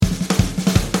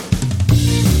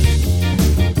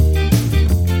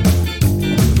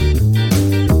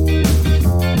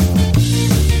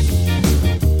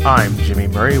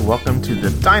Murray. Welcome to the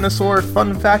Dinosaur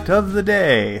Fun Fact of the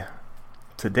Day.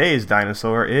 Today's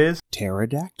dinosaur is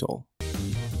Pterodactyl.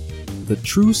 The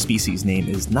true species name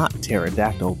is not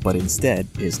pterodactyl, but instead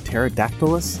is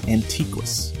Pterodactylus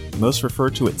antiquus. Most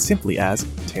refer to it simply as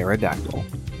pterodactyl.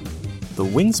 The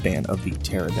wingspan of the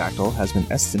pterodactyl has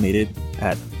been estimated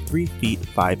at 3 feet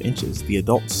 5 inches. The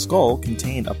adult skull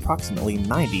contained approximately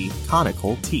 90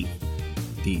 conical teeth.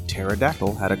 The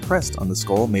pterodactyl had a crest on the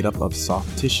skull made up of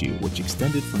soft tissue, which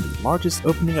extended from the largest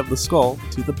opening of the skull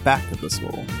to the back of the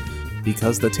skull.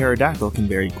 Because the pterodactyl can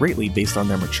vary greatly based on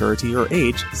their maturity or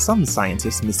age, some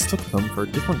scientists mistook them for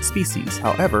different species.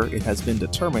 However, it has been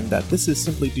determined that this is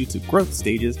simply due to growth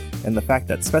stages and the fact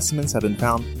that specimens have been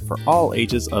found for all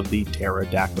ages of the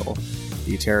pterodactyl.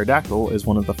 The pterodactyl is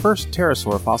one of the first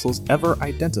pterosaur fossils ever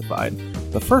identified.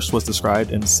 The first was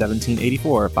described in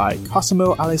 1784 by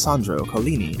Cosimo Alessandro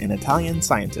Collini, an Italian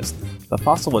scientist. The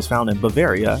fossil was found in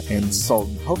Bavaria in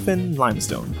Solnhofen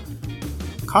limestone.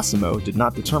 Cosimo did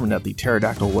not determine that the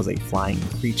pterodactyl was a flying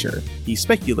creature. He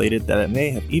speculated that it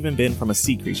may have even been from a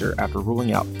sea creature after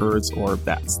ruling out birds or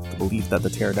bats. The belief that the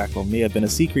pterodactyl may have been a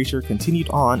sea creature continued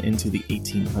on into the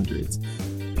 1800s.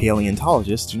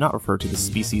 Paleontologists do not refer to the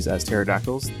species as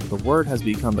pterodactyls. The word has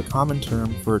become the common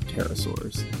term for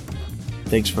pterosaurs.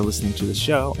 Thanks for listening to the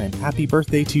show, and happy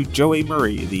birthday to Joey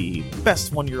Murray, the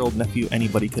best 1-year-old nephew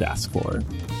anybody could ask for.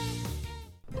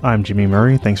 I'm Jimmy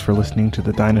Murray. Thanks for listening to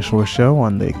the Dinosaur Show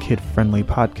on the Kid Friendly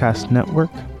Podcast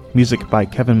Network. Music by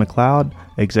Kevin MacLeod,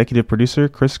 executive producer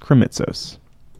Chris Kremitzos.